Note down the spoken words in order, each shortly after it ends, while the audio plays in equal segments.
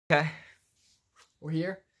Okay. We're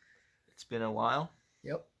here. It's been a while.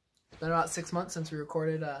 Yep. It's been about 6 months since we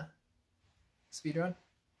recorded speedrun,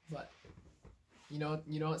 but you know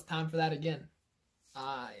it's time for that again.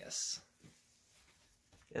 Ah, yes.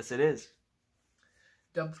 Yes, it is.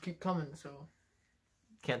 Dubs keep coming, so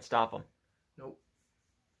Can't stop them. nope.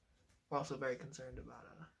 We're also very concerned about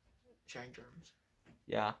sharing germs.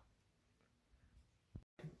 Yeah.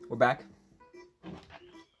 We're back.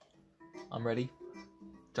 I'm ready.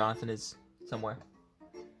 Jonathon is somewhere.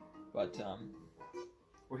 But,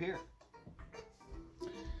 we're here.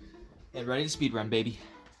 And ready to speedrun, baby.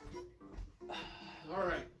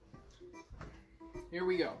 Alright. Here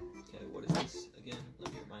we go. Okay, what is this again?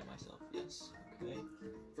 Let me remind myself. Yes. Okay.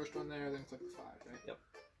 First one there, then click the 5, right? Yep.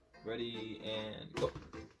 Ready and go.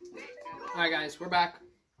 Alright guys, we're back.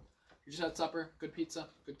 We just had supper, good pizza,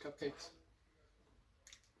 good cupcakes.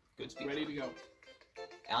 Good speed. Ready to go.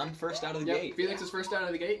 I'm first out of the Yep, gate. Felix is first out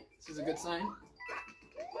of the gate. This is a good sign.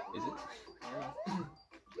 Is it? I don't know.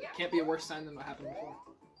 Can't be a worse sign than what happened before.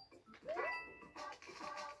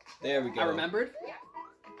 There we go. I remembered.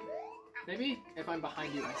 Maybe if I'm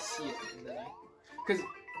behind you, I see it, and then because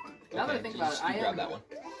now that I think about it, I grab am that one.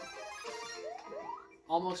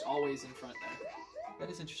 almost always in front there. That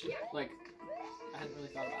is interesting. Like, I hadn't really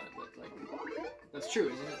thought about it, but like, that's true,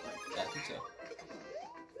 isn't it? Like, Yeah, I think so.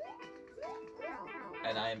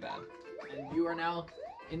 And I am bad. and you are now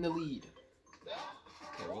in the lead.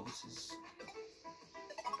 Okay, well this is...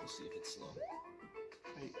 We'll see if it's slow.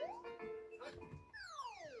 Right.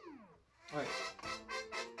 Alright.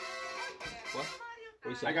 What? What are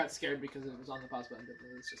you saying? I got scared because it was on the pause button, but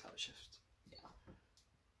it's just how it shifts. Yeah.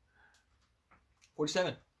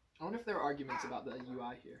 47. I wonder if there are arguments about the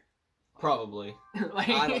UI here. Probably. Like,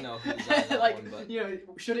 I don't know who designed that like, one, but... you know,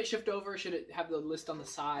 should it shift over? Should it have the list on the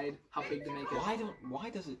side? How big to make it?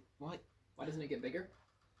 Why Doesn't it get bigger?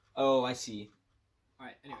 Oh, I see.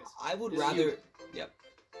 Alright, anyways. I would This is rather... you. Yep.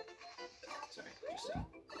 Sorry, just saying.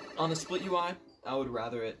 On the split UI, I would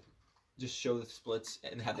rather it just show the splits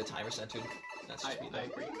and have the timer centered. That's just me though. I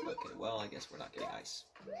agree. Okay, well, I guess we're not getting ice.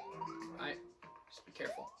 Alright, just be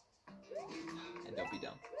careful. And don't be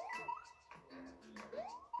dumb.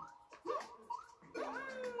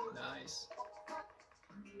 Nice.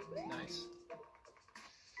 Nice.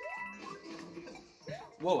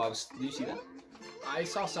 Whoa, did you see that? I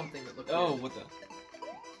saw something that looked Oh, weird. what the?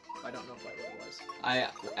 I don't know quite what it was.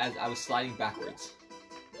 As I was sliding backwards.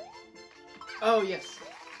 Oh, yes.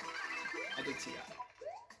 I did see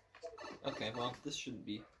that. Okay, well, this shouldn't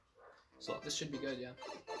be slow. This should be good, yeah.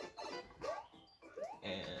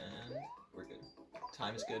 And we're good.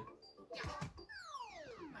 Time is good.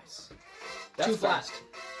 Nice. That's Too fast.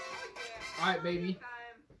 Alright, baby.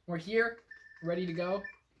 We're here. Ready to go.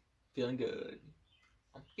 Feeling good.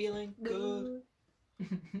 I'm feeling good.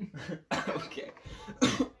 Okay.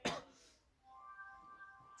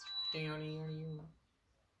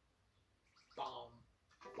 Bomb.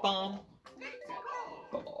 Bomb.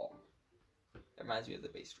 Bomb. That reminds me of the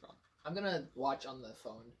bass drum. I'm gonna watch on the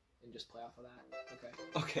phone and just play off of that. Okay.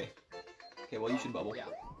 Okay. Okay, well, you should bubble. Yeah.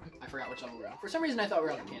 I forgot which level we're on. For some reason, I thought we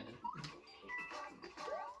were on a cannon.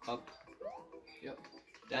 Up. Yep.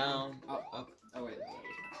 Down. Up. Up. Oh, wait.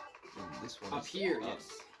 And this one Up is here, up. yes.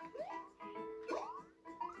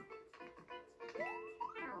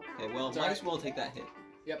 Okay, well, It's might alright. as well take that hit.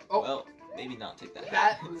 Yep. Oh, Well, maybe not take that hit.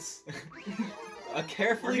 that was... A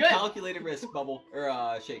carefully We're good. calculated risk, bubble.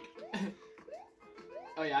 Or, shake.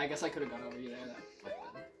 Oh, yeah, I guess I could have gone over you there. That might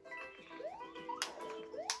have been...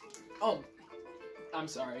 Oh. I'm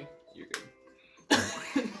sorry. You're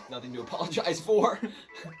good. Nothing to apologize for.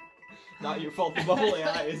 Not your fault the bubble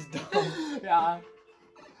AI is dumb. Yeah.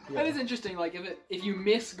 That is interesting. Like, if you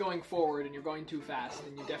miss going forward and you're going too fast,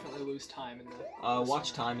 then you definitely lose time in the...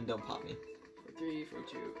 Watch time and don't pop me. 4-3, 4-2,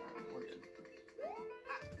 we're good.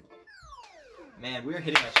 Man, we're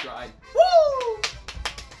hitting our stride. Woo!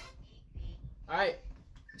 Alright.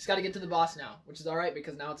 Just gotta get to the boss now, which is alright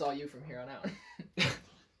because now it's all you from here on out.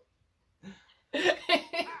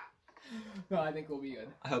 No, I think we'll be good.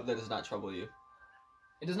 I hope that does not trouble you.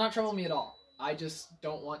 It does not trouble me at all. I just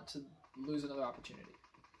don't want to lose another opportunity.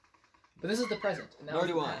 But this is the present, and now Nor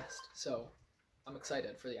it's do the I. past. So, I'm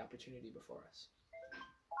excited for the opportunity before us.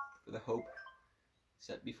 For the hope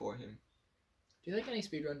set before him. Do you think any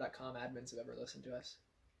speedrun.com admins have ever listened to us?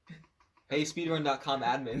 Hey, speedrun.com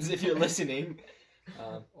admins, if you're listening,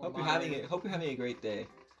 hope you're having a great day.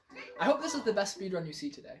 I hope this is the best speedrun you see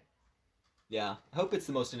today. Yeah, I hope it's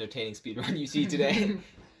the most entertaining speedrun you see today.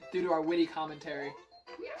 Due to our witty commentary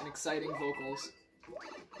and exciting vocals.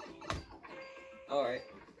 Alright.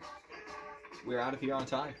 We're out of here on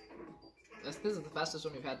time. This is the fastest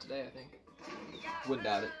one we've had today, I think. Wouldn't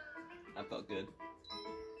doubt it. That felt good.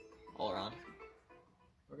 All around.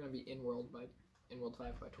 We're gonna be in world 5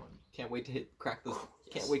 by 20. Can't wait to crack those.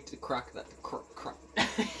 Yes. Can't wait to crack that.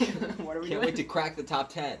 What are we Can't doing? wait to crack the top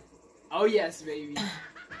 10. Oh yes, baby.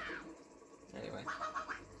 Anyway.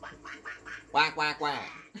 Whack, whack, whack.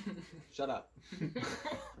 Shut up.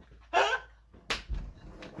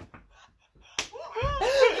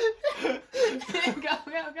 Go,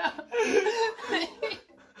 go, go.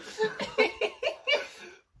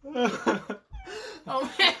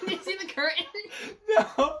 Oh man, do you see the curtain?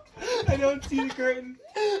 No, I don't see the curtain.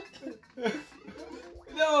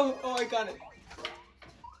 No, oh, I got it.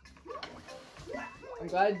 I'm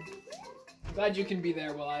glad you can be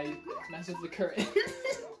there while I mess with the curtain.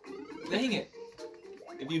 Dang it.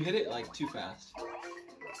 If you hit it like too fast.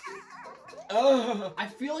 Oh. I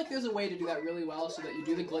feel like there's a way to do that really well so that you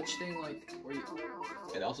do the glitch thing like where you.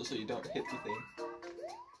 And also so you don't hit the thing.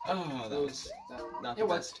 Oh, that was not the it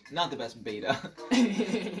best. worked. Not the best beta,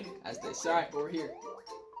 as they say. Alright, but we're here.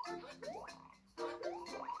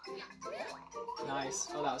 Nice.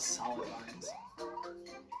 Oh, that was solid lines.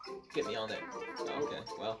 Get me on there. Oh, okay,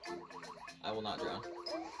 well, I will not drown.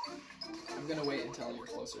 I'm gonna wait until you're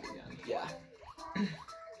closer to the end. Yeah.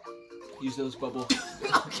 Use those bubble.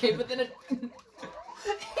 Okay, but then it.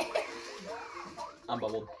 I'm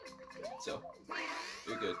bubbled, so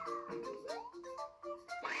you're good.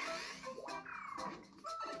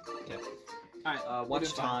 Okay. Alright.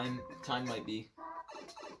 Watch time. Time might be.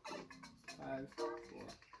 5, 4,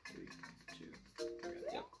 3, 2.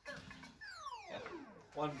 Yep. Yeah.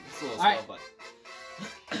 One. It's a little All right. slow,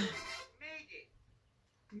 but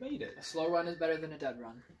made it. A slow run is better than a dead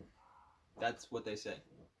run. That's what they say.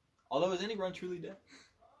 Although, is any run truly dead?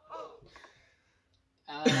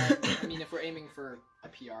 I mean, if we're aiming for a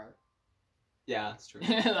PR. Yeah, that's true.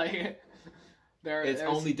 Like, It's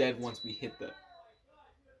only dead once we hit the.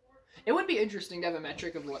 It would be interesting to have a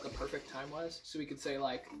metric of what the perfect time was, so we could say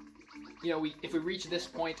like, you know, if we reach this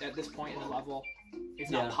point at this point in the level, it's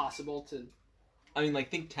not possible to. I mean, like,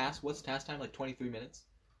 think task. What's task time? Like 23 minutes.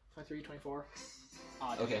 23, 24.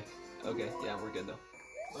 Okay. Okay. Yeah, we're good though.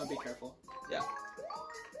 Well, be careful. Yeah.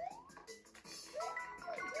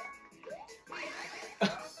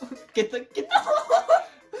 Get the.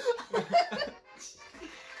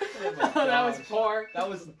 Oh that was poor. That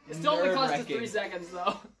was. It still only cost us nerve-wracking. 3 seconds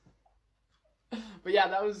though. But yeah,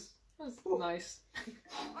 that was nice.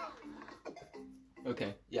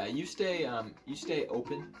 Okay. Yeah, you stay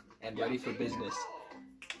open and ready for business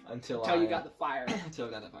until you got the fire. Until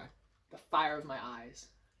I got that fire. The fire of my eyes.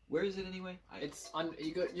 Where is it anyway? It's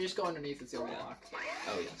you just go underneath. It's the only lock.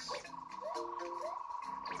 Oh yes.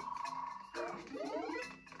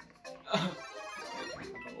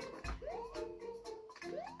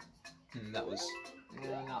 That was.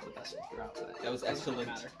 Not the best route, but That was excellent.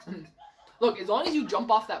 Matter. Look, as long as you jump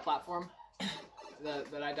off that platform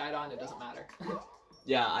that I died on, it doesn't matter.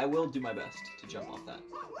 Yeah, I will do my best to jump off that.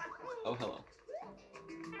 Oh, hello.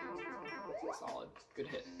 Solid. Good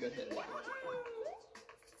hit. Good hit.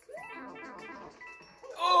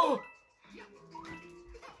 Oh!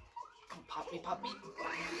 Pop me, pop me.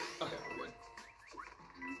 Okay, we're good.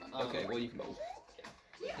 Okay, well you can move.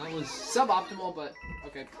 That was suboptimal, but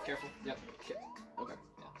okay. Careful. Yep. Okay.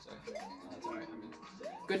 Yeah. Sorry. That's alright. I mean,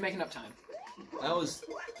 good making up time. that was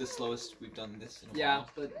the slowest we've done this in a Yeah, while.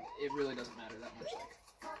 but it really doesn't matter that much.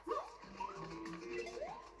 Like,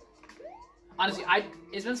 honestly,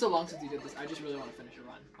 it's been so long since we did this. I just really want to finish a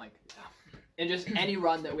run. Like, and just any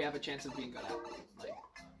run that we have a chance of being good at. Like,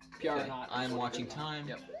 PR or not. I'm watching time.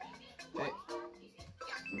 Yep. Okay.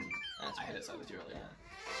 That's I hit it slightly too early.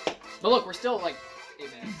 Yeah. But look, we're still like 8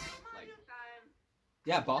 minutes. Like,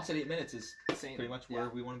 Yeah, boss at 8 minutes is insane. pretty much where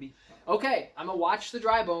we want to be. Okay, I'm gonna watch the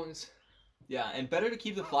dry bones. Yeah, and better to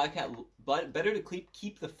keep the fly cap. But better to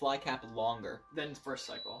keep the fly cap longer. Then first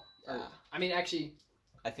cycle. Or, Yeah. I mean, actually,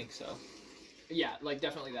 I think so. yeah, like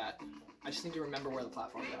definitely that. I just need to remember where the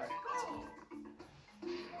platforms are. That's all.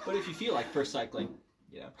 But if you feel like first cycling,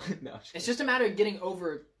 you know, no. It's just a matter of getting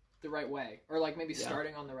over the right way, or like maybe Yeah.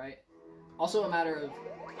 starting on the right. Also a matter of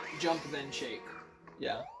jump then shake,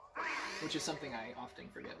 Yeah. which is something I often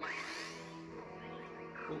forget.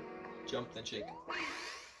 Cool. Jump then shake.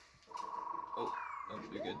 Oh,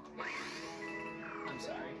 you're good. I'm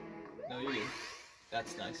sorry. No, you're good.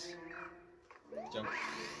 That's nice. Jump,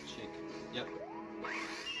 shake. Yep.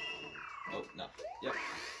 Oh, no. Yep.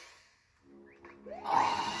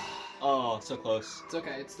 Oh, so close. It's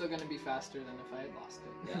okay. It's still gonna be faster than if I had lost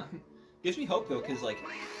it. Yeah. Gives me hope though, cause like,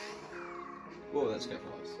 whoa, that's Very good.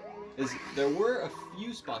 close. There were a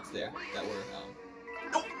few spots there that were.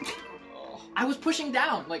 Oh. I was pushing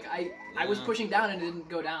down. Like, I was Yeah. pushing down and it didn't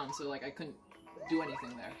go down, so, like, I couldn't do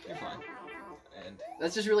anything there. You're fine. And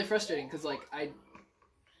That's just really frustrating, because, like,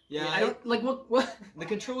 yeah, I don't, like, what? the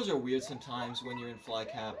controls are weird sometimes when you're in fly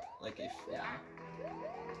cap. Like if Yeah.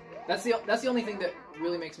 That's the only thing that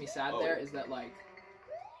really makes me sad Oh. there, is that, like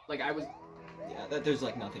I was... yeah, that there's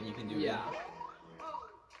like nothing you can do. Yeah. Really.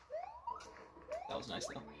 That was nice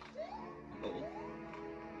though. Oh.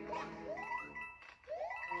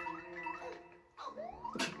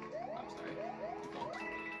 I'm sorry.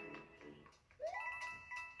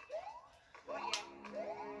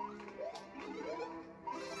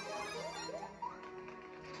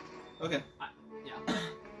 Okay. Yeah.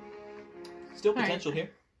 Still Alright. potential here.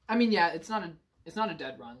 I mean, yeah, it's not a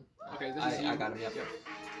dead run. Okay, this is you. I got him. Yep.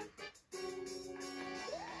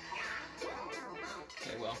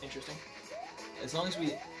 Okay. Well, Interesting. as long as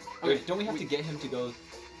we Okay, don't we have to get him to go?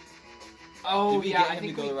 Oh, Did we yeah, get I him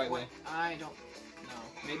think to go the right way? I don't know.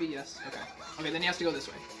 Maybe yes. Okay. Okay, then he has to go this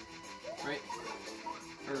way. Right?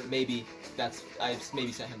 Or Maybe I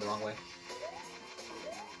maybe sent him the wrong way.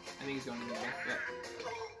 I think he's going in the middle. Yep.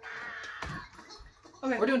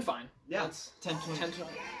 Okay. We're doing fine. Yeah. Let's 10 20. 10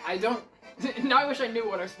 20. I don't... now I wish I knew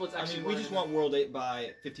what our splits I actually mean, were. we just want World 8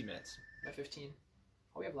 by 15 minutes. By 15.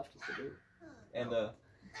 All we have left is the boot. And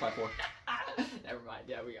by 4. Never mind.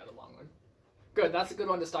 Yeah, we got a long one. Good. That's a good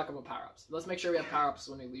one to stock up on power-ups. Let's make sure we have power-ups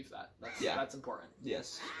when we leave that. That's important.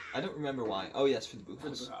 Yes. I don't remember why. Oh, yes, for the boot For the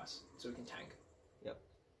house. boot house. So we can tank.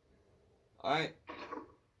 Alright.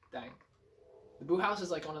 Dang. The boot house is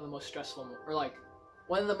like one of the most stressful, or like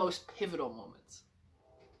one of the most pivotal moments.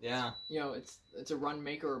 Yeah. You know, it's a run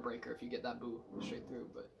maker or breaker if you get that boo straight through.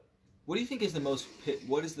 But What do you think is the most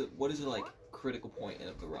what is the like critical point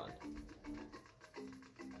of the run?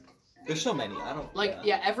 There's so many. I don't like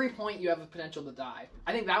every point you have a potential to die.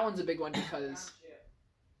 I think that one's a big one because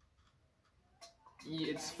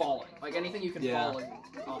it's falling. Like anything you can fall and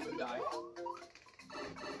off and die.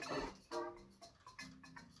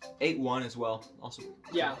 8-1 as well. Also.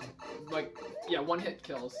 Yeah, like one hit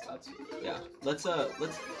kills. That's Yeah. Let's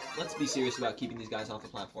be serious about keeping these guys off the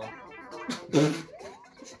platform.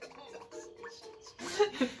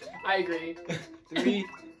 I agree. 3,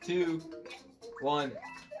 2, 1. What?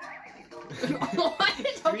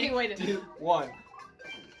 Okay, 3, wait. 2, 1.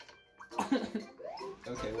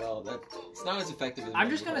 Okay, well it's not as effective as I'm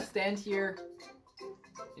just gonna stand here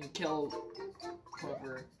and kill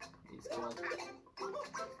whoever he's killed.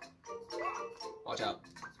 Watch out.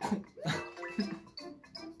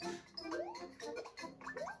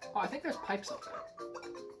 Oh, I think there's pipes up there.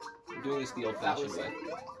 I'm doing this the That old-fashioned was way.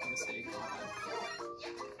 a mistake.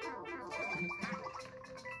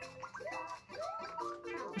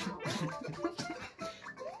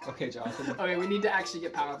 Okay, Jonathan. Okay, we need to actually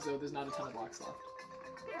get power-ups though. There's not a ton of blocks left.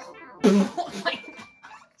 Oh my gosh.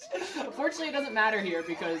 Unfortunately, it doesn't matter here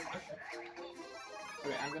because...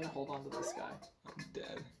 Okay, I'm gonna hold on to this guy. I'm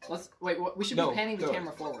dead. Let's... Wait, we should No, be panning the go.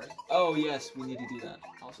 camera forward. Oh yes, we need to do that.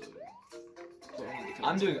 Also... So we need to kill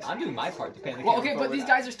I'm this guy. doing my part to pan the Well, camera okay, but forward. these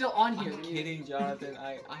guys are still on here. I'm kidding, Jonathan.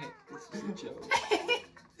 This is a joke.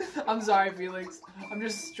 I'm sorry, Felix. I'm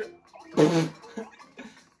just... I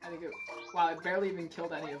think it... Wow, I barely even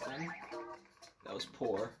killed any of them. That was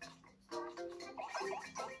poor.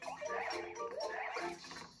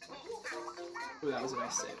 Ooh, that was a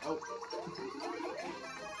nice save. Oh.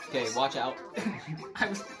 Okay, watch out. I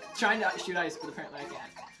was trying to shoot ice, but apparently I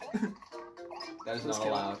can't. That is Let's not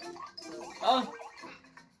kill allowed. Oh!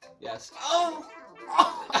 Yes. Oh!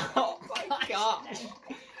 Oh my gosh!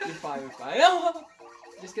 You're fine, you're fine. Oh!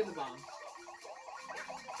 Just get the bomb.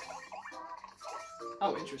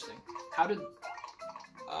 Oh, interesting. How did...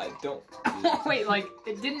 I don't... Wait, like,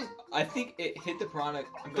 it didn't... I think it hit the piranha.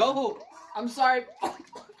 Go! I'm sorry.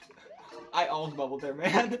 I almost bubbled there,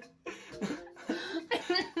 man.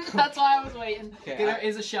 That's why I was waiting. Okay, Okay, there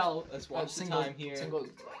is a shell. Let's watch the single, time here. Single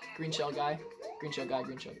green shell guy. Green shell guy,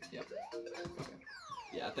 green shell. Yep. Okay.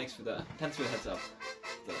 Yeah, thanks for the heads up.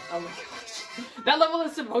 Oh my gosh. That level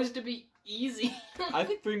is supposed to be easy. I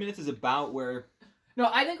think 3 minutes is about where... No,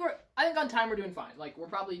 I think on time we're doing fine. Like, we're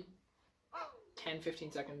probably 10,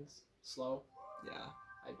 15 seconds slow. Yeah.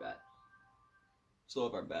 I bet. Slow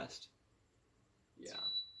of our best. Yeah.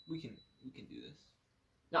 We can do this.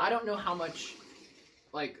 Now, I don't know how much,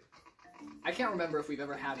 like, I can't remember if we've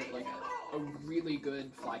ever had, like, a really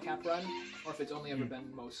good fly cap run, or if it's only ever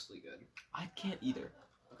been mostly good. I can't either.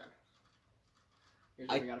 Okay. Here's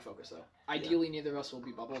where we gotta focus, though. Ideally, neither of us will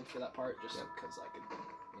be bubbled for that part, just because, like,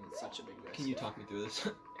 it's such a big risk. Can you talk me through this?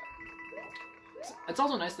 It's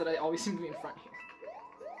also nice that I always seem to be in front here.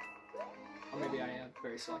 Or maybe I have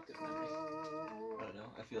very selective memory. I don't know.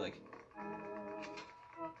 I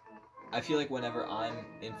feel like whenever I'm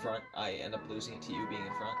in front, I end up losing it to you being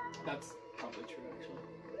in front. That's probably true, actually.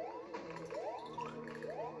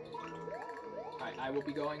 Alright, I will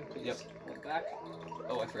be going. Please hold back.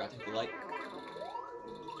 Oh, I forgot to hit the light.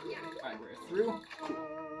 Alright, we're through. Cool.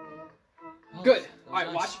 Oh, Good. Alright,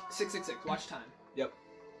 nice. watch 666. Watch time. Yep.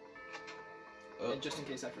 Oh. And just in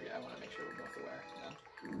case I forget, I want to make sure we're both aware. Yeah.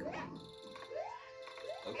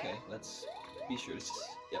 Okay, let's be sure to...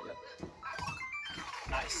 Yep.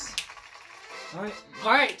 Nice. Alright.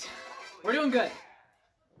 Alright. We're doing good.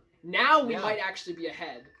 Now we Yeah. might actually be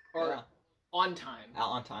ahead. Or on time.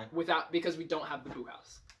 On time. Because we don't have the Boo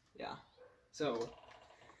House. Yeah. So...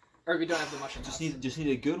 Or we don't have the Mushroom House. Just need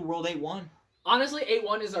a good World 8-1. Honestly,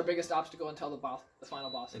 8-1 is our biggest obstacle until the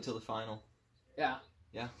final boss. Until the final. Yeah.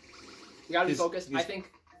 Yeah. You gotta be focused. I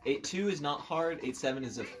think 8-2 is not hard. 8-7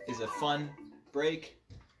 is a fun break.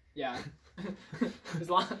 Yeah. As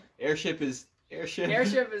long Airship is airship.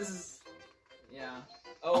 Airship is yeah.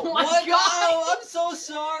 Oh my what? God! Oh, I'm so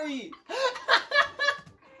sorry.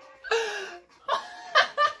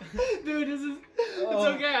 Dude, it's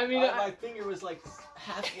okay. I mean, my finger was like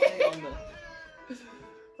halfway on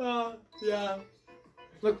the. Yeah.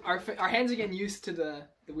 Look, our hands are getting used to the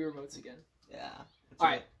Wii remotes again. Yeah. All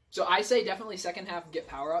right. So I say definitely second half get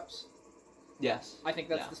power-ups. Yes. I think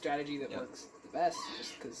that's the strategy that works the best,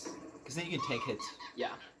 just because. Because then you can take hits.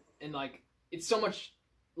 Yeah, and like it's so much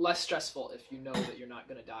less stressful if you know that you're not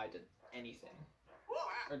gonna die to anything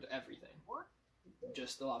or to everything.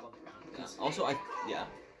 Just the lava on the ground. Yeah. Also,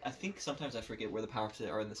 I think sometimes I forget where the power-ups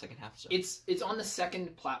are in the second half. So. It's on the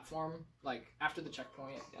second platform, like after the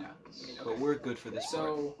checkpoint. Yeah. I mean, okay. But we're good for this part.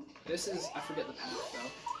 So this is I forget the path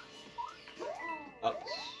though. Up.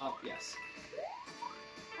 Up, yes.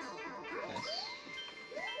 Okay.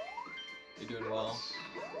 You're doing well.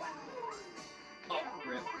 Oh,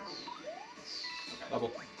 rip. Okay.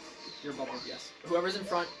 Bubble. You're bubbled, yes. Whoever's in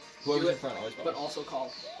front. Whoever's in front always bubbles. But also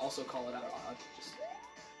call it out loud. Just.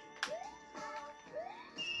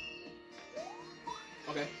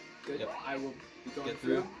 Okay. Good. Yep. I will be going Get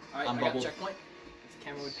through. through. Alright, I'm I bubbled. got checkpoint. If the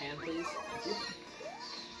camera would pan, please. Thank you.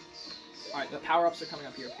 Alright, the power-ups are coming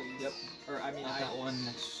up here, please. Yep. Or, I mean, I got one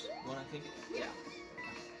next one, I think. Yeah.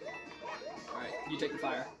 Alright, you take the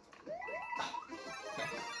fire. Okay.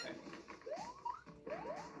 Okay.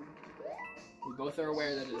 We both are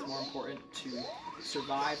aware that it is more important to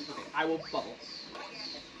survive. Okay, I will bubble.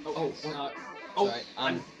 Sorry,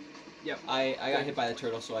 Yep. I got hit by the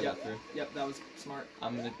turtle, so I got through. Yep, that was smart.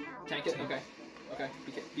 I'm gonna tank it. Okay. Okay.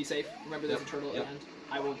 Be safe. Remember, there's a turtle at the end.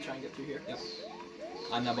 I will try and get through here. Yep.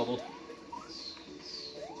 I'm now bubbled.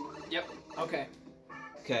 Yep. Okay.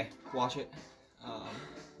 Okay. Watch it.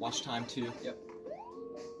 Watch time too. Yep.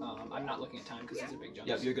 I'm not looking at time because these are big jumps.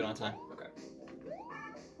 Yep. You're good on time. Okay.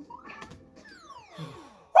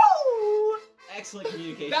 Woo! Excellent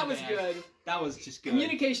communication. That was man. good. That was just good.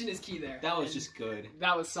 Communication is key there. That was just good.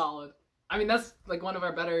 That was solid. I mean, that's like one of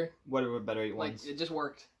our better. What are better 8-1s? Like it just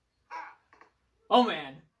worked. Oh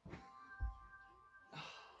man.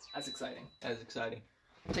 That's exciting. That is exciting.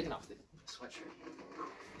 I'm taking off the sweatshirt.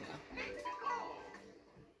 Yeah.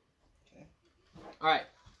 Okay. All right.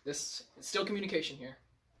 This it's still communication here.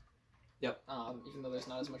 Yep. Even though there's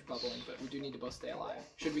not as much bubbling, but we do need to both stay alive.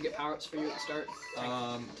 Should we get power-ups for you at the start?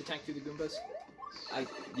 To tank through the Goombas? I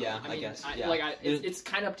guess. Yeah. It's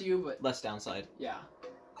kind of up to you, but less downside. Yeah.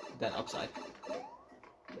 Than upside.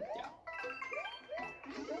 Yeah.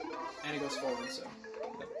 And it goes forward, so.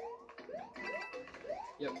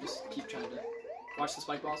 Yep. Just keep trying to watch the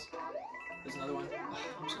spike balls. There's another one. Oh,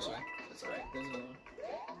 I'm so sorry. That's all right. There's another one.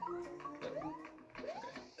 Yep. Okay.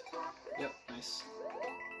 Yep. Nice.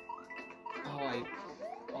 Oh, I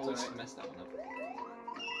always right. mess that one up.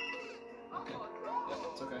 Okay. Yep,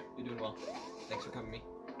 it's okay. You're doing well. Thanks for covering me.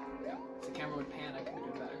 Yeah. If the camera would pan, I could be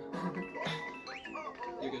doing better.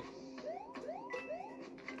 You're good.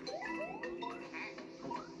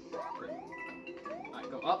 Alright,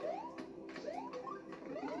 go up.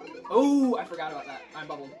 Oh, I forgot about that. I'm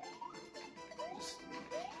bubbled.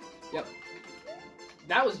 Yep.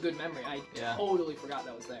 That was good memory. I totally forgot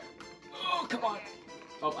that was there. Oh, come on.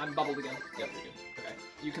 Oh, I'm bubbled again. Yep, you're good. Okay.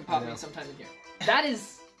 You can pop me sometime in here.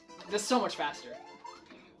 That's so much faster.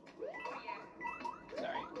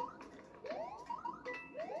 Sorry.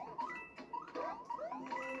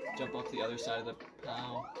 Jump off the other side of the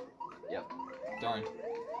POW. Yep. Darn.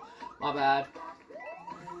 My bad.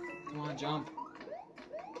 Come on, jump.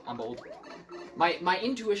 I'm bold. My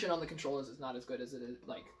intuition on the controllers is not as good as it is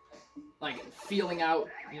like feeling out,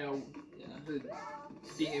 the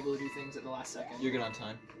being able to do things at the last second. You're good on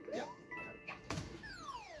time. Yep.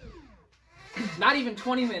 Not even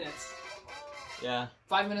 20 minutes. Yeah.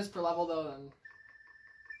 5 minutes per level, though, then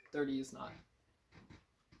 30 is not.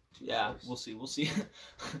 Yeah, we'll see. We'll see.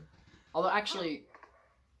 Although, actually,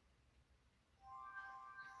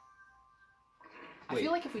 I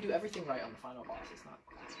feel like if we do everything right on the final boss, it's not.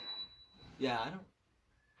 Yeah, I don't.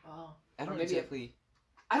 I don't maybe exactly.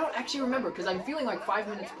 I don't actually remember because I'm feeling like 5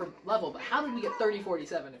 minutes per level. But how did we get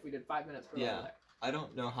 30:47 if we did 5 minutes per level? There? I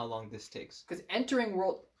don't know how long this takes. Because entering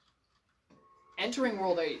world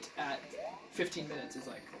 8 at 15 minutes is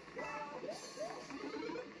like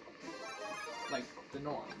the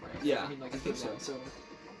norm, right? Yeah, I mean, like I think so. So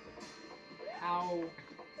how?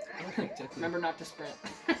 I don't think exactly. Remember not to sprint.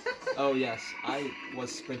 Oh yes, I was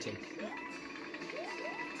sprinting.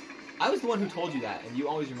 I was the one who told you that, and you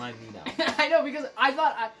always remind me now. I know because I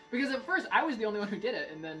thought because at first I was the only one who did it,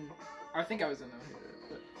 and then I think I was the only one who did it.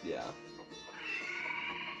 But... Yeah.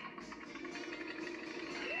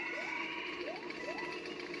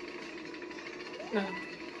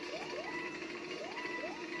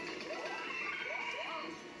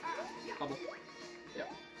 Bubble.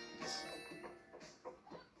 Yep.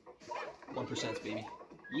 1%, baby.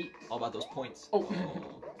 Yeet. All about those points. Oh.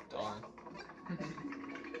 Darn.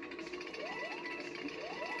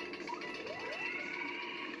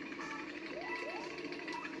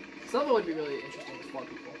 This level would be really interesting with 4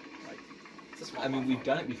 people. Like, it's a small. I mean, we've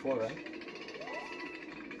done it before, right?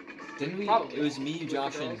 Didn't we? Probably. It was me,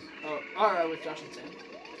 Josh, and... Oh, alright, with Josh and Sam.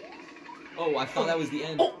 Oh, I thought that was the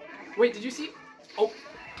end. Oh! Wait, did you see? Oh!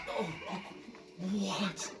 Oh!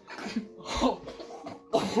 What? Oh!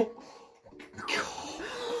 Oh!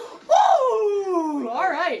 Woo!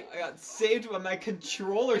 Alright! I got saved by my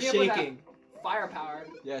controller shaking. Firepower.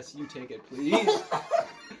 Yes, you take it, please.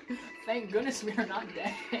 Thank goodness we are not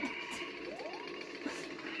dead.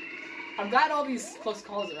 I'm glad all these close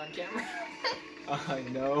calls are on camera. I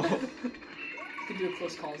know. We could do a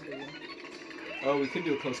close calls video. Oh, we could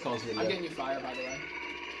do a close calls video. I'm getting you fire, by the way.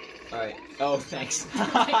 Alright. Oh, thanks.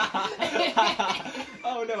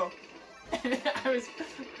 Oh, no. I was...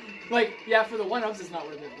 Like, yeah, for the 1-ups it's not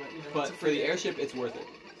worth it, but, you know... But for the airship, it's worth it.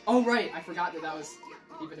 Oh, right. I forgot that was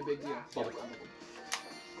even a big deal. Bubble.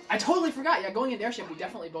 I totally forgot. Yeah, going into airship, we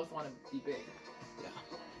definitely both want to be big.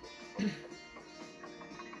 Yeah.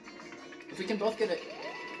 If we can both get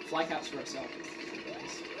fly caps for ourselves, it's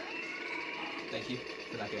nice. Thank you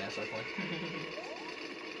for not getting SR point.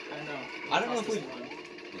 I don't know. I don't know if we... won.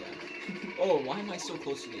 Yeah. Oh, why am I so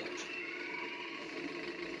close to the edge?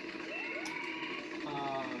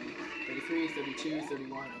 33, 32,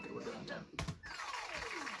 31. Okay, we're good on time.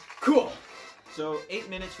 Cool. So 8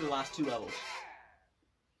 minutes for the last 2 levels.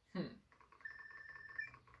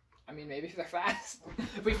 I mean, maybe if they're fast.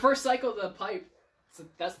 If we first cycle the pipe, so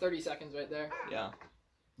that's 30 seconds right there. Yeah.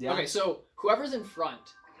 Yeah. Okay, so whoever's in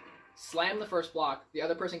front, slam the first block. The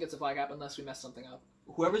other person gets a flag up unless we mess something up.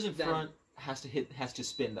 Whoever's in front has to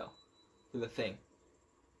spin though, through the thing.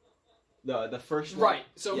 The first one. Right.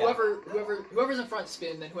 So yeah. whoever's in front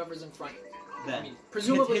spin, then whoever's in front. Then I mean,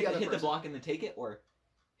 presumably hit the other the person. block and then take it, or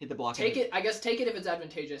hit the block. Take it. I guess take it if it's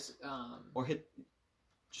advantageous. Or hit.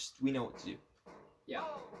 Just we know what to do. Yeah.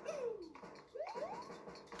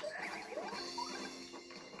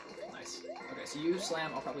 Nice. Okay, so you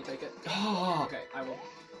slam. I'll probably take it. Oh. Okay, I will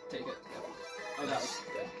take it. Yep. Oh, that was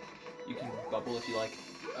good. You can bubble if you like.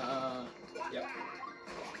 Yep.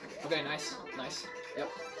 Okay, nice, nice.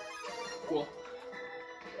 Yep. Cool.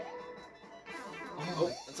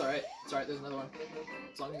 Oh, that's alright. It's alright, there's another one.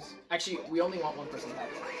 As long as... Actually, we only want one person to have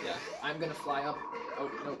it. Yeah. I'm gonna fly up.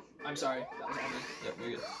 Oh, no. I'm sorry. That was on me. Yep,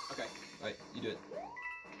 you're good. Okay. Alright, you do it.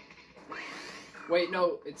 Wait,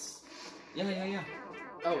 no, it's... Yeah.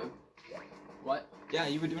 Oh. What? Yeah,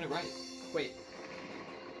 you were doing it right. Wait.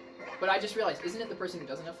 But I just realized, isn't it the person who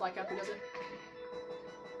doesn't have fly cap who does it?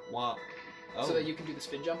 Wow. Oh. So that you can do the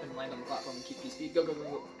spin jump and land on the platform and keep speed. Go, go, go,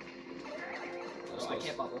 go. Oh, I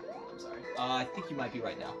can't bubble. I'm sorry. I think you might be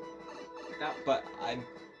right now. That... But I'm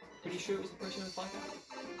pretty sure it was the person with fly cap.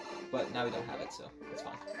 But now we don't have it, so it's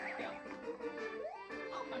fine. Yeah.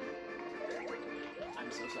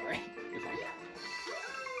 I'm so sorry. You're fine.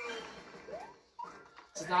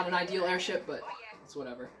 This is not an ideal airship, but it's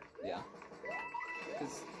whatever. Yeah.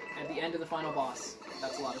 Because at the end of the final boss,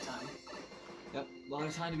 that's a lot of time. Yep, a lot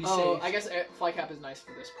of time to be Oh, safe. I guess fly cap is nice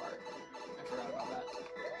for this part. I forgot about that.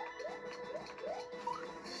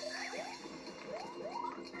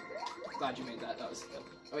 Glad you made that. That was...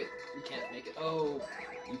 Oh wait, you can't make it. Oh,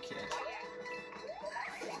 you can't.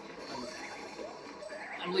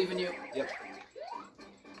 I'm leaving you. Yep.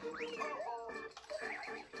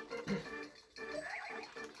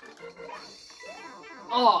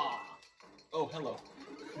 Aww. Oh, hello.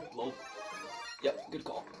 Lol. Good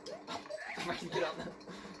call. If I can get on that.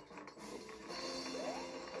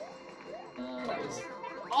 That was...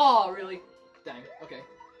 Oh, really? Dang. Okay.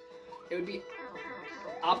 It would be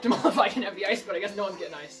optimal if I can have the ice, but I guess no one's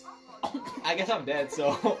getting ice. I guess I'm dead,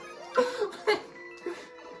 so...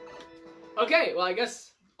 Okay, well, I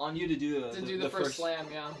guess... On you to do the first slam,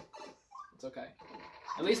 yeah. It's okay.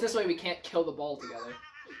 At least this way we can't kill the ball together.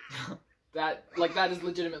 That is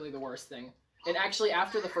legitimately the worst thing. And actually,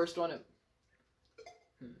 after the first one, it...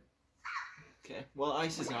 Okay, well,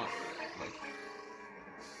 ice is not, like...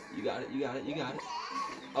 You got it.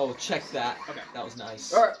 Oh, check that. Okay. That was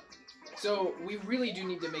nice. Alright. So, we really do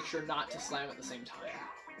need to make sure not to slam at the same time.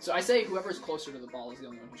 So I say whoever's closer to the ball is the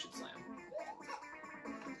only one who should slam.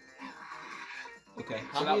 Okay.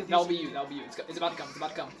 So that'll be you. It's about to come.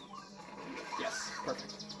 Yes,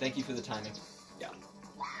 perfect. Thank you for the timing. Yeah.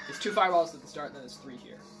 It's 2 fireballs at the start, and then there's 3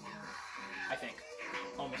 here. I think.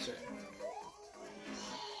 Almost certain.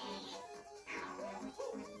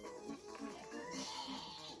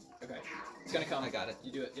 Okay. It's gonna come. I got it.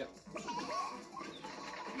 You do it, yep.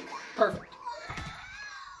 Perfect.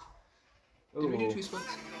 Ooh. Did we do 2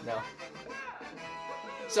 splits? No.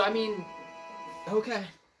 So, I mean... Okay.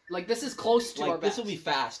 Like, this is close to our best. This will be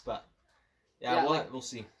fast, but... Yeah, we'll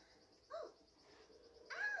see.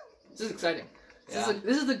 This is exciting. Yeah.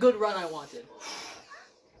 This is the good run I wanted.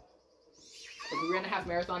 Like, we ran a half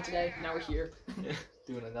marathon today, now we're here.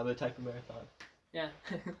 Doing another type of marathon. Yeah.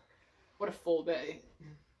 What a full day.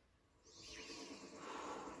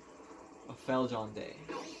 A Feljon day.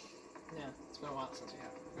 Yeah, it's been a while since we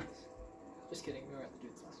have this. Just kidding, we were at the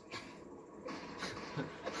dude's last week.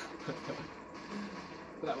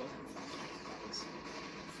 But that wasn't fun. That was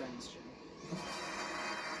friends gym.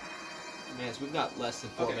 Man, so we've got less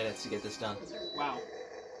than 4 minutes to get this done. Wow.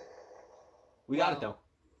 We got it though.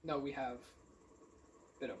 No, we have a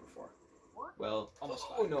bit over 4. Well, almost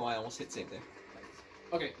 5. Oh no, I almost hit save there.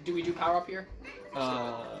 Okay, do we do power up here?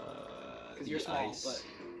 Because you're small, but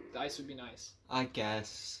the ice would be nice. I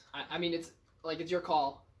guess. I mean, it's your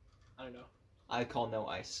call. I don't know. I call no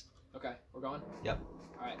ice. Okay, we're going? Yep.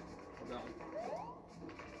 Alright, we're going.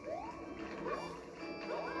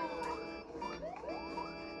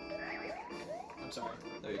 I'm sorry.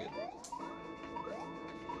 No, you're good.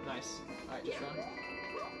 Nice. Alright, just run.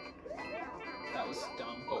 That was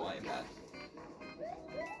dumb. Oh, I am bad.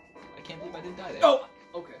 I can't believe I didn't die there. Oh!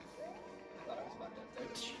 Okay. I thought I was about dead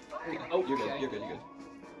there. Yeah, Oh, you're good.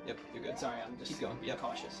 Yep, you're good. Sorry, I'm just keep going. Being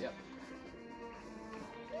cautious. Yep.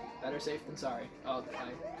 Better safe than sorry. Oh, I could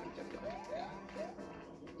have kept going.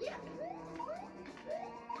 Yeah.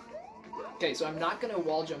 Okay, so I'm not gonna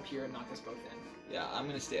wall jump here and knock us both in. Yeah, I'm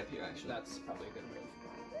gonna stay up here actually. That's probably a good move.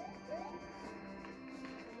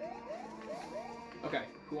 Okay,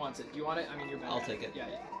 who wants it? Do you want it? I mean, you're better. I'll take it.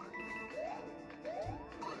 Yeah.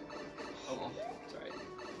 Oh, sorry.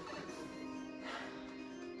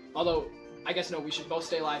 Although, I guess no, we should both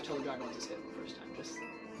stay alive till the dragon wants us hit the first time. Just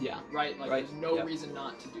right. Like, there's no reason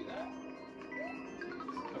not to do that.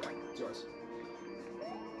 Okay, it's yours.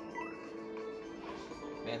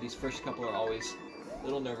 Man, these first couple are always a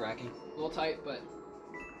little nerve-wracking. A little tight, but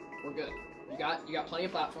we're good. You got plenty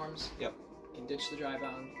of platforms. Yep. You can ditch the dry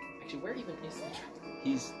bound. Actually, where even is the dry?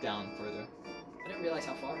 He's down further. I didn't realize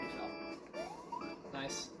how far he fell.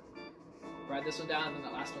 Nice. Ride this one down, and then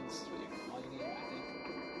that last one's all you need, I think.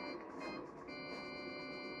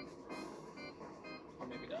 Or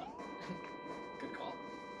maybe not. Good call.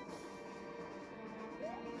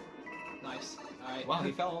 Nice. Alright. Wow,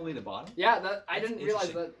 he fell all the way to the bottom? Yeah, I didn't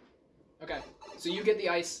realize that. Okay, so you get the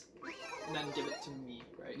ice, and then give it to me,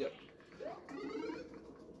 right? Yep.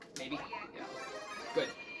 Maybe? Yeah. Good.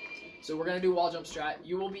 So we're gonna do wall jump strat.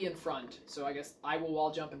 You will be in front, so I guess I will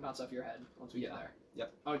wall jump and bounce off your head once we get there.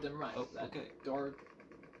 Yep. Oh, never mind. Oh, that okay. door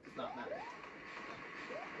does not matter.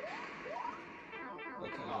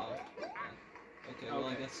 Okay. Okay, well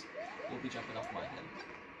I guess you'll be jumping off my head.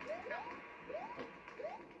 Oh.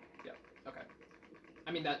 Yep. Okay.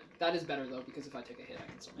 I mean that is better though, because if I take a hit I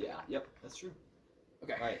can still make it. Yep, that's true.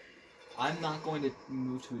 Okay. Alright. I'm not going to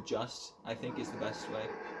move to adjust, I think is the best way.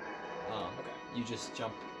 Okay. You just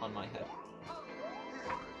jump on my head.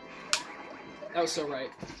 That was so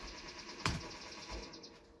right.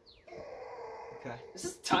 Okay. This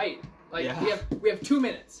is tight. Like Yeah. we have 2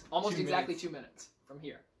 minutes. Almost 2 exactly minutes. 2 minutes from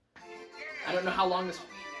here. I don't know how long this.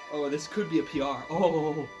 Oh, this could be a PR.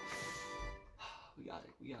 Oh, we got it.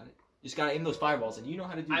 You just gotta aim those fireballs, and you know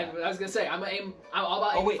how to do that. I was gonna say I'm all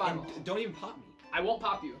about aiming wait, fireballs. and don't even pop me. I won't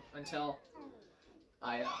pop you until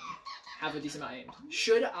I have a decent amount aimed.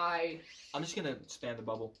 Should I? I'm just gonna spam the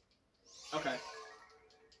bubble. Okay.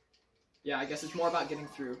 Yeah, I guess it's more about getting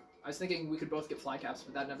through. I was thinking we could both get fly caps,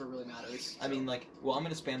 but that never really matters. I mean, like, well, I'm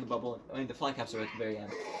gonna spam the bubble. I mean, the fly caps are at the very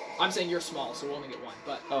end. I'm saying you're small, so we'll only get one.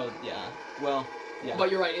 But oh yeah, well, yeah.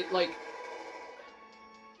 But you're right.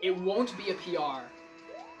 It won't be a PR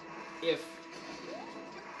if.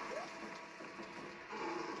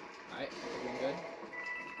 All right, we're doing good.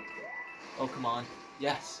 Oh come on,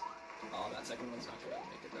 yes. Oh, that second one's not gonna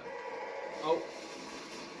make it though. Oh.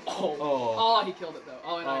 Oh. Oh, he killed it though.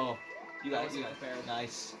 Oh, and you got it. You got prepared. it.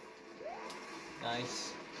 Nice.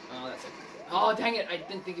 Nice. Oh, that's it. Oh, dang it! I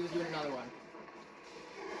didn't think he was doing another one.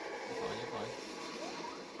 You're fine. You're fine.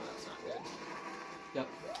 Oh, that's not good. Yep.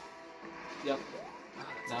 Yep. Oh,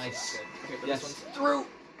 that's Nice. not good. Okay, but Yes. this one's through.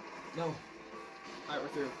 No. All right, we're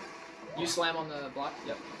through. You slam on the block.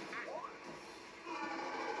 Yep.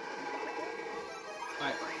 All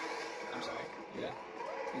right. I'm sorry. Yeah.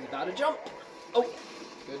 He's about to jump. Oh,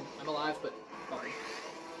 good. I'm alive, but sorry.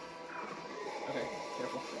 Okay,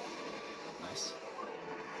 careful. Nice.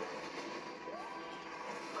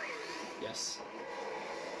 Yes.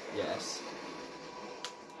 Yes.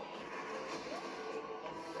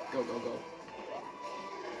 Go, go, go.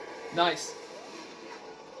 Nice.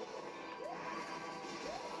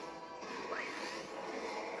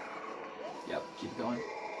 Yep, keep going.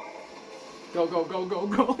 Go, go, go, go,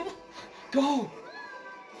 go. Go!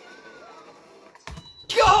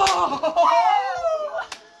 Go!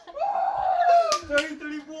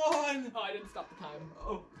 30-31! Oh, I didn't stop the time.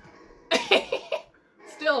 Oh.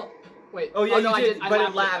 Still. Wait. Oh, yeah, you no, did, I but it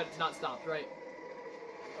lapped lapped. but not stopped, right?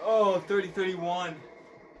 Oh, 30-31.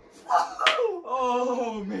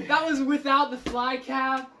 Oh, man. That was without the fly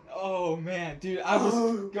cap. Oh, man. Dude, I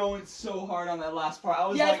was going so hard on that last part. I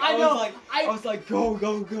was Yes, like, I know. I was like, go,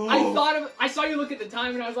 go, go. I saw you look at the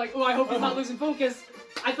time and I was like, oh, I hope he's not losing focus.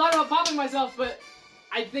 I thought about popping myself, but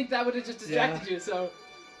I think that would have just distracted you, so.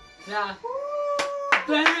 Yeah.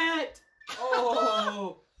 Bet!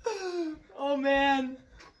 Oh. Oh, man.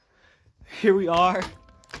 Here we are.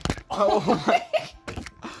 Oh, my.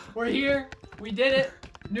 We're here. We did it.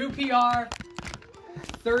 New PR.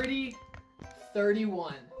 30-31.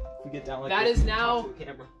 We get down like That this, is now. talk to the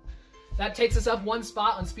camera. That takes us up one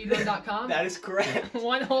spot on speedrun.com. That is correct.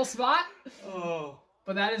 One whole spot. Oh.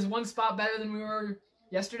 But that is one spot better than we were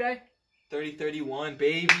yesterday. 30-31,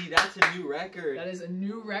 baby. That's a new record. That is a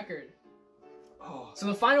new record. Oh. So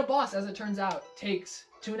the final boss, as it turns out, takes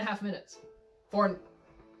 2.5 minutes.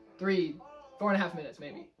 4.5 minutes,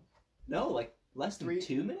 maybe. No, like less than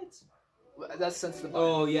 2 minutes? That's since the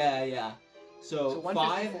Oh, yeah, yeah. So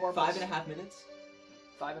 154 five and a half minutes?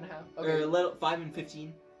 5.5? Or Okay. a little, 5 and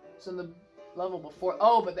 15. So the level before...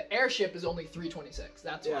 Oh, but the airship is only 326.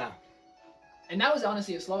 That's why. Yeah. And that was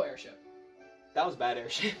honestly a slow airship. That was bad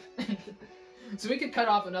airship. So we could cut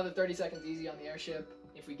off another 30 seconds easy on the airship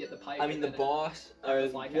if we get the pipe. I mean, the and then boss, the or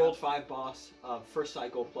fly World cap. 5 boss, first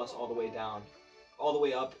cycle plus all the way down. All the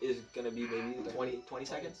way up is going to be maybe 20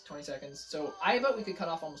 seconds? 20 seconds. So I bet we could cut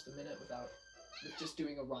off almost a minute with just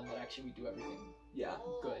doing a run that actually we do everything Yeah.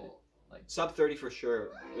 good. Like Sub 30 for sure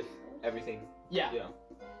with everything. Yeah. Yeah.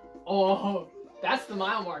 Oh, that's the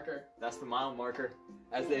mile marker. That's the mile marker,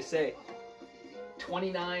 as they say.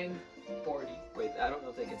 29:40. Wait, I don't know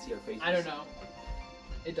if they can see our faces. I don't know.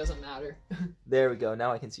 It doesn't matter. There we go.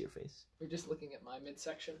 Now I can see your face. We're just looking at my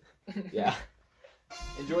midsection. Yeah.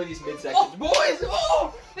 Enjoy these midsections. Boys!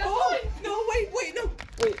 Oh! That's Oh! fine. No, wait, no!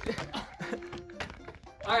 Wait.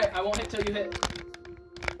 Alright, I won't hit till you hit.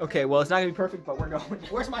 Okay, well, it's not gonna be perfect, but we're going.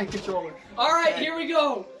 Where's my controller? Alright, Okay. here we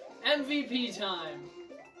go! MVP time.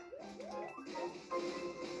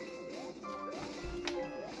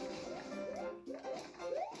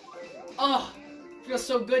 Oh, feels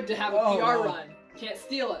so good to have a Oh, PR no. run. Can't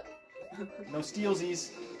steal it. No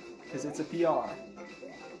stealsies, because it's a PR.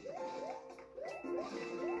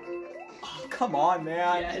 Oh, come on,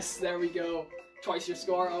 man. Yes, there we go. Twice your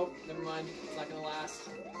score. Oh, never mind. It's not gonna last.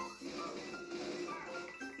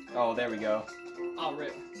 Oh, there we go. Oh,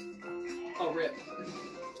 rip. Oh, rip.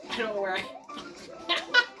 I don't know where I...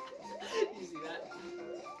 You see that?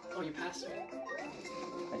 Oh, you passed me.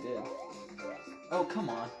 I did. Oh, come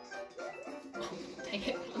on. Oh, dang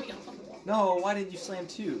it. Let me off. No, why did you slam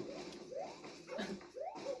 2?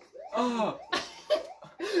 Oh!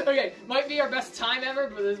 Okay, might be our best time ever,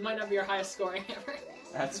 but this might not be our highest scoring ever.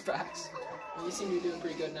 That's facts. You seem to be doing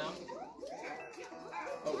pretty good now.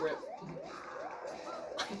 Oh, rip.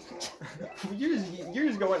 you're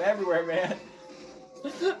just going everywhere, man.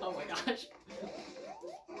 Oh my gosh.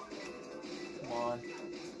 Come on.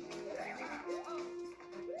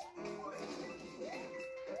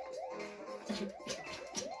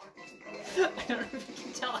 I don't know if you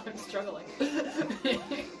can tell I'm struggling.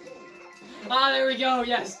 Ah, there we go,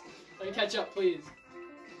 yes. Let me catch up, please.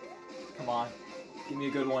 Come on. Give me a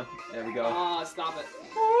good one. There we go. Ah, stop it.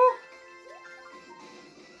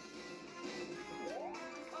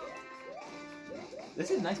 This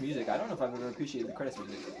is nice music. I don't know if I've ever appreciated the credits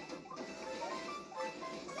music.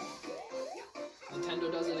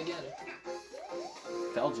 Nintendo does it again.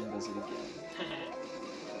 Feljon does it again.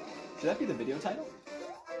 Should that be the video title?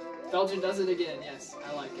 Feljon does it again, yes.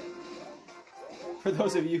 I like it. For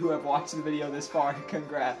those of you who have watched the video this far,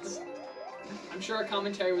 congrats. I'm sure our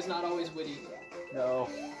commentary was not always witty. No.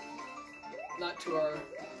 Not to our...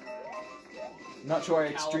 Not to our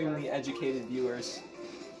extremely educated viewers.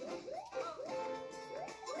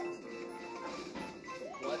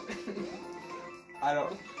 What? I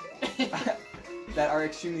don't... that our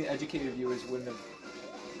extremely educated viewers wouldn't have...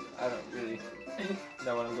 I don't really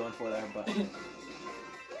know what I'm going for there, but...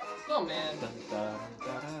 Oh, man.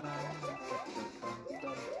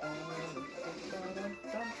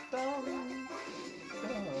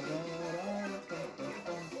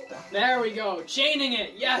 There we go. Chaining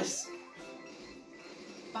it. Yes.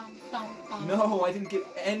 No, I didn't get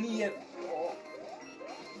any at all.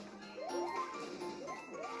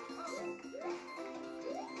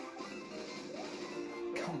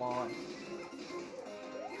 Come on.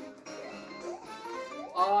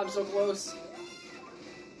 Oh, I'm so close.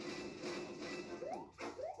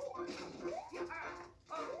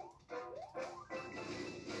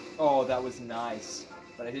 Oh, that was nice.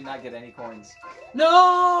 But I did not get any coins.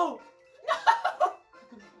 No! No!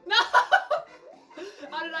 No!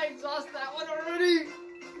 How did I exhaust that one already?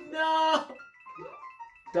 No!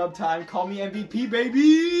 Dub time, call me MVP,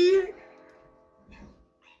 baby!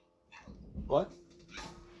 What?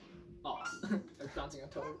 Oh, I was bouncing on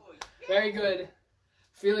Toad. Very good.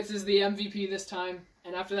 Felix is the MVP this time,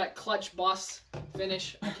 and after that clutch boss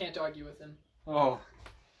finish, I can't argue with him. Oh.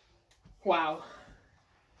 Wow.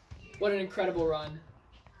 What an incredible run.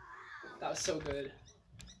 That was so good.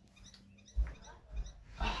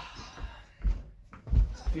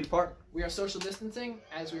 Feet apart. We are social distancing,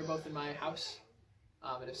 as we are both in my house,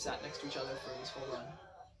 and have sat next to each other for this whole run.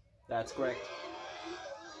 That's correct.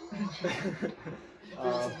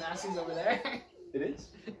 Felix's mask is over there. It is?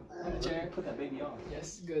 On the chair. Put that baby on.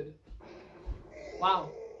 Yes, good. Wow.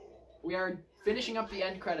 We are finishing up the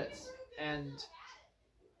end credits, and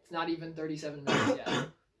it's not even 37 minutes yet.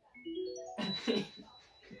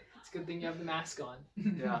 It's a good thing you have the mask on.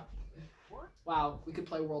 Yeah. Wow, we could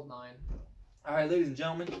play World 9. Alright, ladies and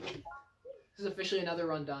gentlemen. This is officially another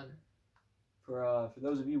run done. For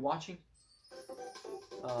those of you watching,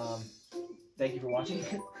 thank you for watching.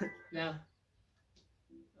 Yeah.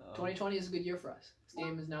 2020 is a good year for us. This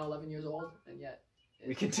game is now 11 years old, and yet...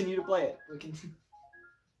 We continue to play it. We can...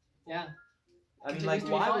 Yeah. I mean, like,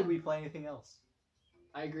 why would we play anything else?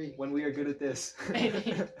 I agree. When we are good at this.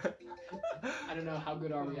 I don't know, how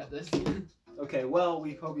good are we at this? Okay, well,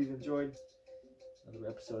 we hope you've enjoyed another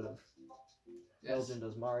episode of Yes. Feljon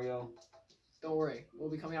Does Mario. Don't worry, we'll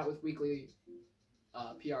be coming out with weekly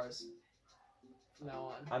PRs from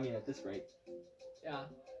now on. I mean, at this rate. Yeah.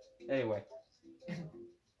 Anyway.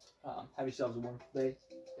 Have yourselves a wonderful day.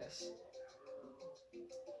 Yes.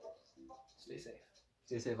 Stay safe.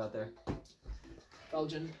 Stay safe out there.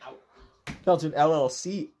 Feljon out. Feljon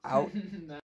LLC out.